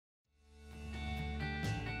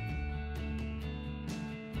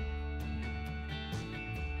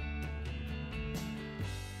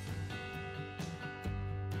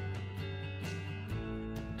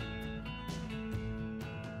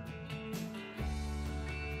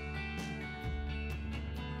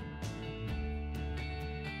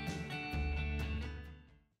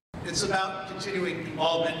It's about continuing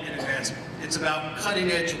involvement and advancement. It's about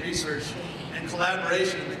cutting-edge research and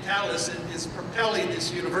collaboration, and the catalyst is propelling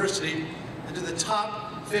this university into the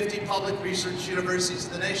top 50 public research universities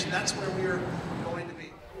in the nation. That's where we are going to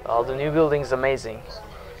be. Well, the new building is amazing.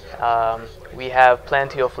 We have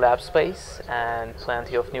plenty of lab space and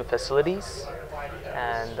plenty of new facilities,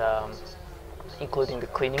 and including the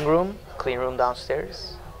clean room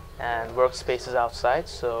downstairs, and workspaces outside.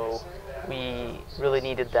 So we really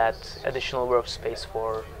needed that additional workspace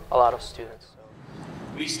for a lot of students.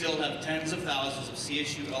 We still have tens of thousands of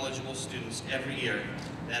CSU eligible students every year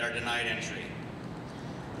that are denied entry.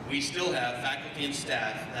 We still have faculty and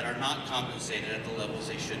staff that are not compensated at the levels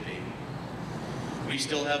they should be. We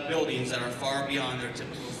still have buildings that are far beyond their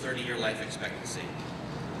typical 30-year life expectancy,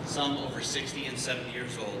 some over 60 and 70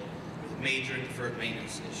 years old with major deferred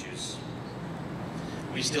maintenance issues.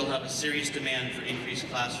 We still have a serious demand for increased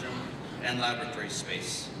classroom and laboratory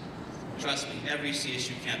space. Trust me, every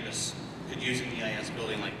CSU campus could use an EIS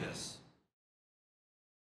building like this.